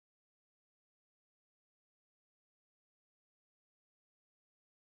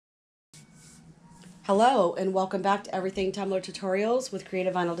Hello and welcome back to Everything Tumbler Tutorials with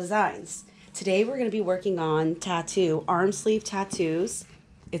Creative Vinyl Designs. Today we're going to be working on arm sleeve tattoos.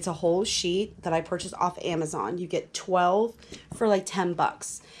 It's a whole sheet that I purchased off Amazon. You get 12 for like 10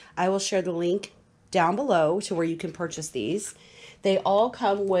 bucks. I will share the link down below to where you can purchase these. They all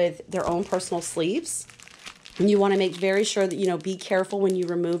come with their own personal sleeves. And you want to make very sure that, be careful when you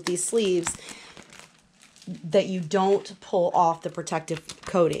remove these sleeves that you don't pull off the protective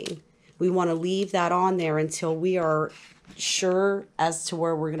coating. We want to leave that on there until we are sure as to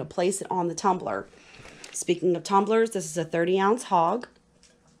where we're going to place it on the tumbler. Speaking of tumblers, this is a 30-ounce Hogg.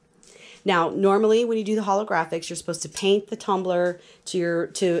 Now, normally when you do the holographics, you're supposed to paint the tumbler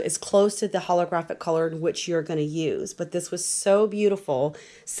to as close to the holographic color in which you're going to use. But this was so beautiful,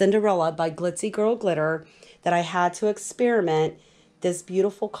 Cinderella by Glitzy Girl Glitter, that I had to experiment this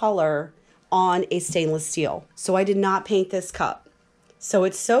beautiful color on a stainless steel. So I did not paint this cup. So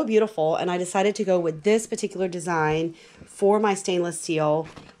it's so beautiful, and I decided to go with this particular design for my stainless steel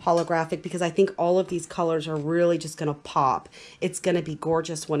holographic because I think all of these colors are really just going to pop. It's going to be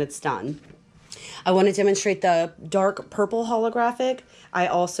gorgeous when it's done. I want to demonstrate the dark purple holographic. I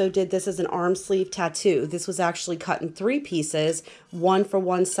also did this as an arm sleeve tattoo. This was actually cut in 3 pieces, one for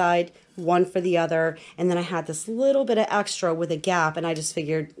one side, one for the other, and then I had this little bit of extra with a gap, and I just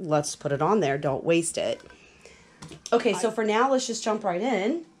figured, let's put it on there, don't waste it. Okay, so for now, let's just jump right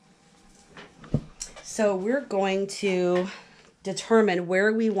in. So we're going to determine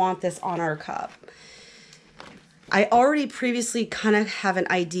where we want this on our cup. I already previously kind of have an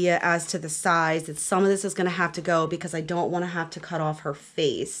idea as to the size that some of this is going to have to go because I don't want to have to cut off her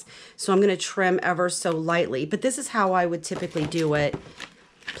face. So I'm going to trim ever so lightly. But this is how I would typically do it.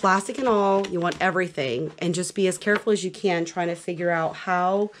 Plastic and all, you want everything. And just be as careful as you can trying to figure out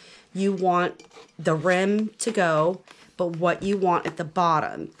how you want the rim to go, but what you want at the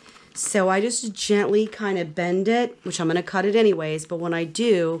bottom. So I just gently kind of bend it, which I'm going to cut it anyways, but when I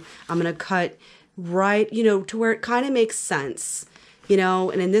do, I'm going to cut right, to where it kind of makes sense,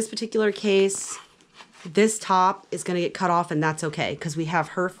 and in this particular case, this top is going to get cut off, and that's okay, because we have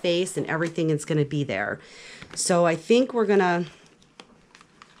her face and everything is going to be there. So I think we're going to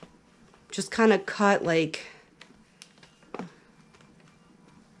just kind of cut like,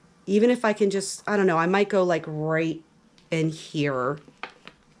 even if I can just, I don't know, I might go like right in here.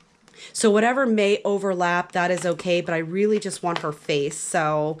 So whatever may overlap, that is okay, but I really just want her face.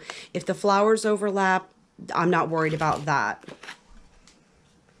 So if the flowers overlap, I'm not worried about that.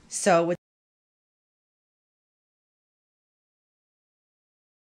 So with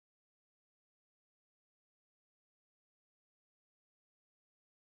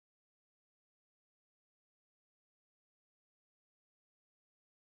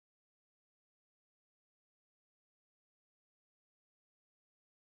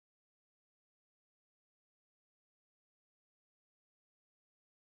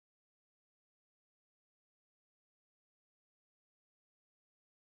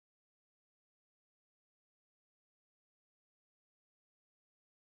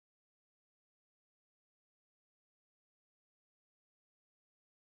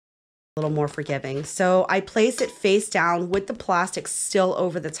a little more forgiving. So I place it face down with the plastic still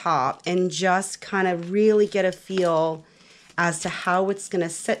over the top and just kind of really get a feel as to how it's going to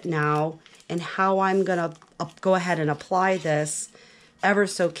sit now and how I'm going to go ahead and apply this ever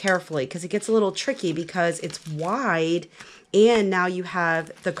so carefully, because it gets a little tricky because it's wide and now you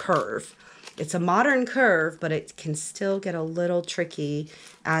have the curve. It's a modern curve, but it can still get a little tricky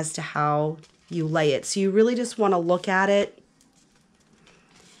as to how you lay it. So you really just want to look at it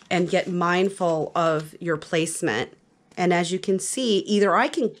and get mindful of your placement. And as you can see, either I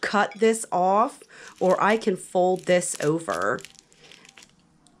can cut this off or I can fold this over.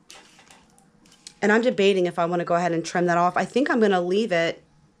 And I'm debating if I want to go ahead and trim that off. I think I'm going to leave it.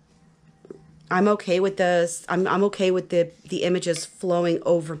 I'm okay with this. I'm okay with the images flowing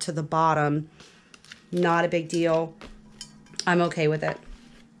over to the bottom. Not a big deal. I'm okay with it.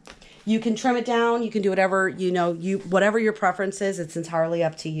 You can trim it down. You can do whatever, whatever your preference is. It's entirely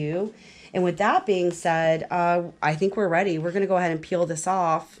up to you. And with that being said, I think we're ready. We're going to go ahead and peel this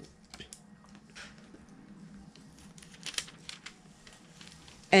off.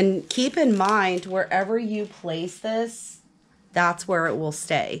 And keep in mind, wherever you place this, that's where it will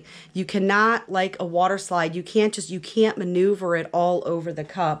stay. You cannot, like a water slide, you can't maneuver it all over the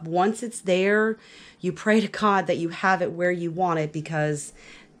cup. Once it's there, you pray to God that you have it where you want it, because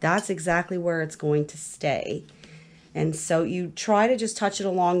that's exactly where it's going to stay. And so you try to just touch it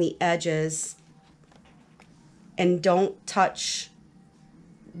along the edges and don't touch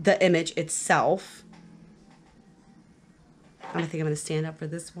the image itself. I think I'm going to stand up for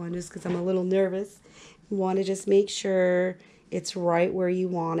this one just because I'm a little nervous. You want to just make sure it's right where you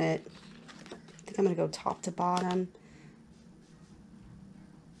want it. I think I'm going to go top to bottom.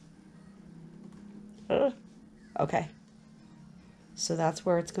 Okay. So that's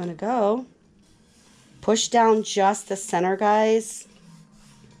where it's going to go. Push down just the center, guys.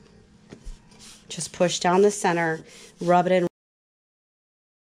 Just push down the center. Rub it in.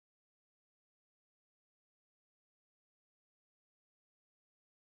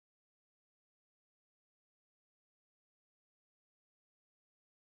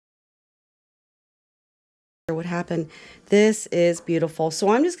 What happened? This is beautiful. So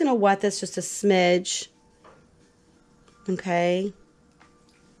I'm just going to wet this just a smidge. Okay.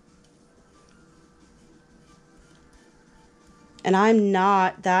 And I'm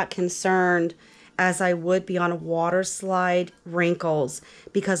not that concerned as I would be on a water slide wrinkles,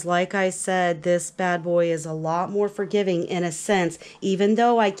 because like I said, this bad boy is a lot more forgiving in a sense. Even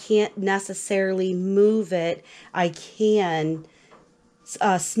though I can't necessarily move it, I can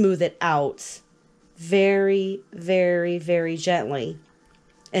smooth it out very, very, very gently.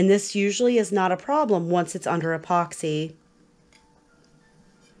 And this usually is not a problem once it's under epoxy.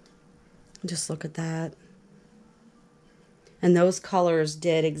 Just look at that. And those colors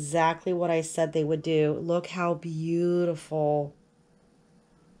did exactly what I said they would do. Look how beautiful.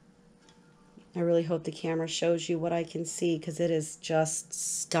 I really hope the camera shows you what I can see, because it is just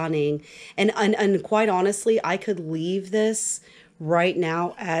stunning. And quite honestly, I could leave this right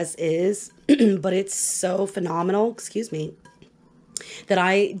now as is, but it's so phenomenal, excuse me, that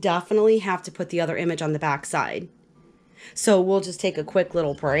I definitely have to put the other image on the back side. So we'll just take a quick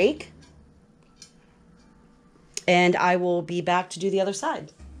little break, and I will be back to do the other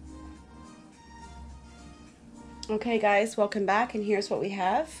side. Okay guys, welcome back, and here's what we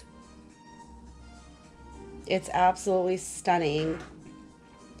have. It's absolutely stunning.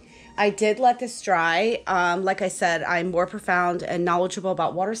 I did let this dry. Like I said, I'm more profound and knowledgeable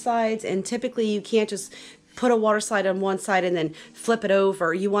about water slides, and typically you can't just put a water slide on one side and then flip it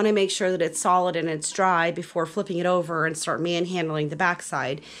over. You want to make sure that it's solid and it's dry before flipping it over and start manhandling the back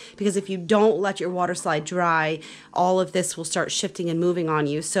side, because if you don't let your water slide dry, all of this will start shifting and moving on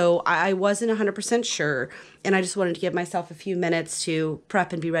you. So I wasn't 100% sure, and I just wanted to give myself a few minutes to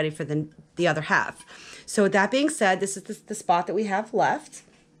prep and be ready for the other half. So with that being said, this is the spot that we have left,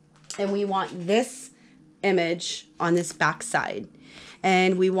 and we want this image on this back side,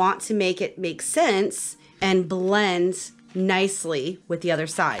 and we want to make it make sense and blend nicely with the other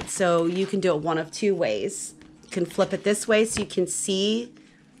side. So you can do it one of two ways. You can flip it this way so you can see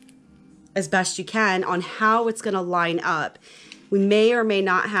as best you can on how it's going to line up. We may or may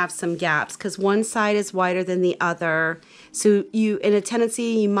not have some gaps because one side is wider than the other. So in a tendency,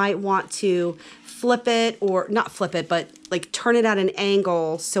 you might want to flip it, or not flip it, but like turn it at an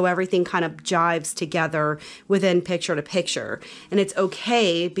angle so everything kind of jives together within picture to picture. And it's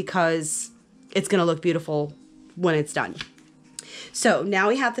okay because it's going to look beautiful when it's done. So now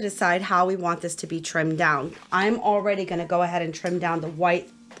we have to decide how we want this to be trimmed down. I'm already going to go ahead and trim down the white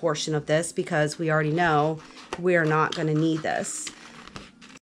portion of this because we already know we're not going to need this.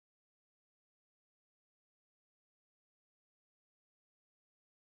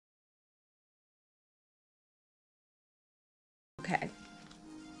 Okay.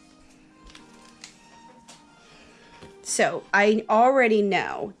 So I already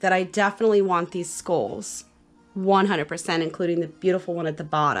know that I definitely want these skulls 100%, including the beautiful one at the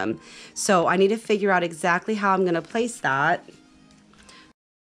bottom. So I need to figure out exactly how I'm going to place that.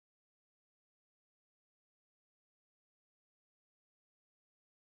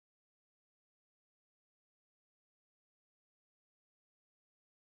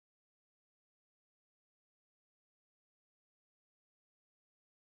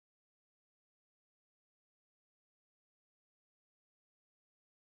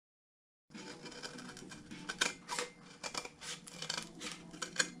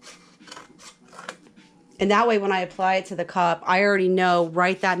 And that way, when I apply it to the cup, I already know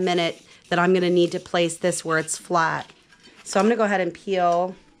right that minute that I'm going to need to place this where it's flat. So I'm going to go ahead and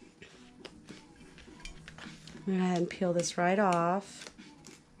peel. I'm going to go ahead and peel this right off.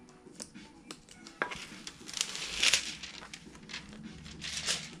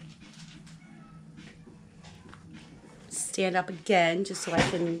 Stand up again just so I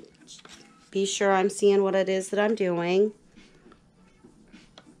can be sure I'm seeing what it is that I'm doing.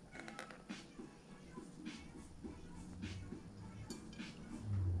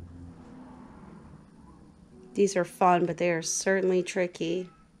 These are fun, but they are certainly tricky.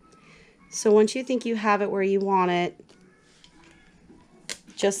 So once you think you have it where you want it,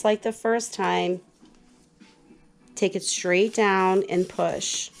 just like the first time, take it straight down and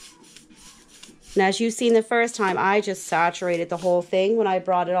push. And as you've seen the first time, I just saturated the whole thing when I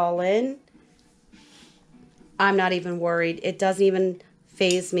brought it all in. I'm not even worried. It doesn't even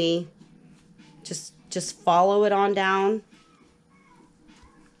faze me. Just follow it on down.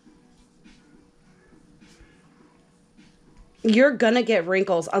 You're gonna get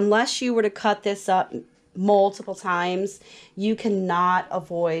wrinkles unless you were to cut this up multiple times. You cannot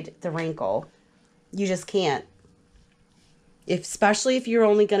avoid the wrinkle. You just can't. Especially if you're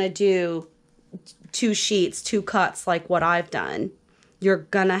only gonna do 2 sheets, 2 cuts like what I've done, you're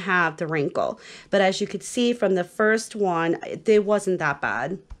gonna have the wrinkle. But as you could see from the first one, it wasn't that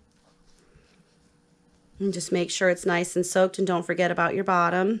bad. And just make sure it's nice and soaked, and don't forget about your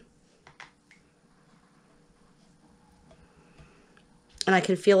bottom. And I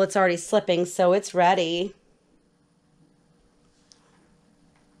can feel it's already slipping, so it's ready.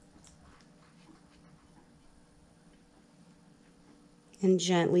 And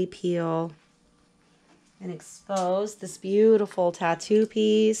gently peel and expose this beautiful tattoo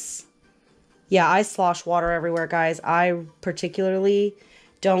piece. Yeah, I slosh water everywhere, guys. I particularly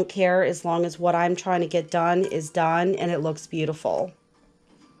don't care as long as what I'm trying to get done is done and it looks beautiful.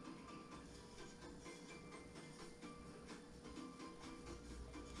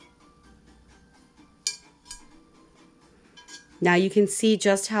 Now you can see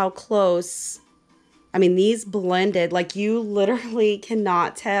just how close, I mean, these blended, like you literally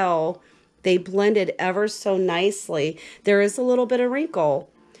cannot tell. They blended ever so nicely. There is a little bit of wrinkle,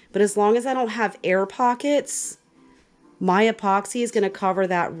 but as long as I don't have air pockets, my epoxy is going to cover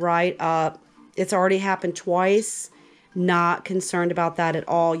that right up. It's already happened twice. Not concerned about that at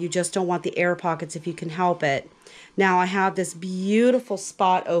all. You just don't want the air pockets if you can help it. Now I have this beautiful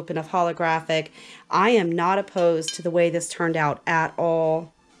spot open of Holographic. I am not opposed to the way this turned out at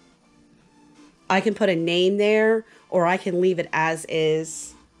all. I can put a name there, or I can leave it as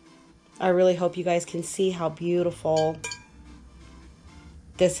is. I really hope you guys can see how beautiful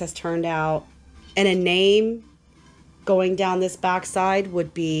this has turned out. And a name going down this backside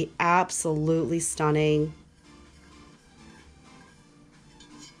would be absolutely stunning.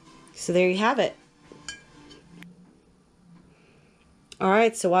 So there you have it. All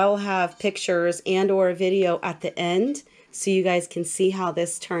right, so I will have pictures and or a video at the end so you guys can see how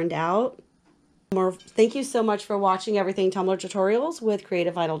this turned out. Thank you so much for watching Everything Tumbler Tutorials with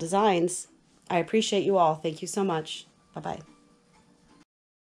Creative Vinyl Designs. I appreciate you all. Thank you so much. Bye-bye.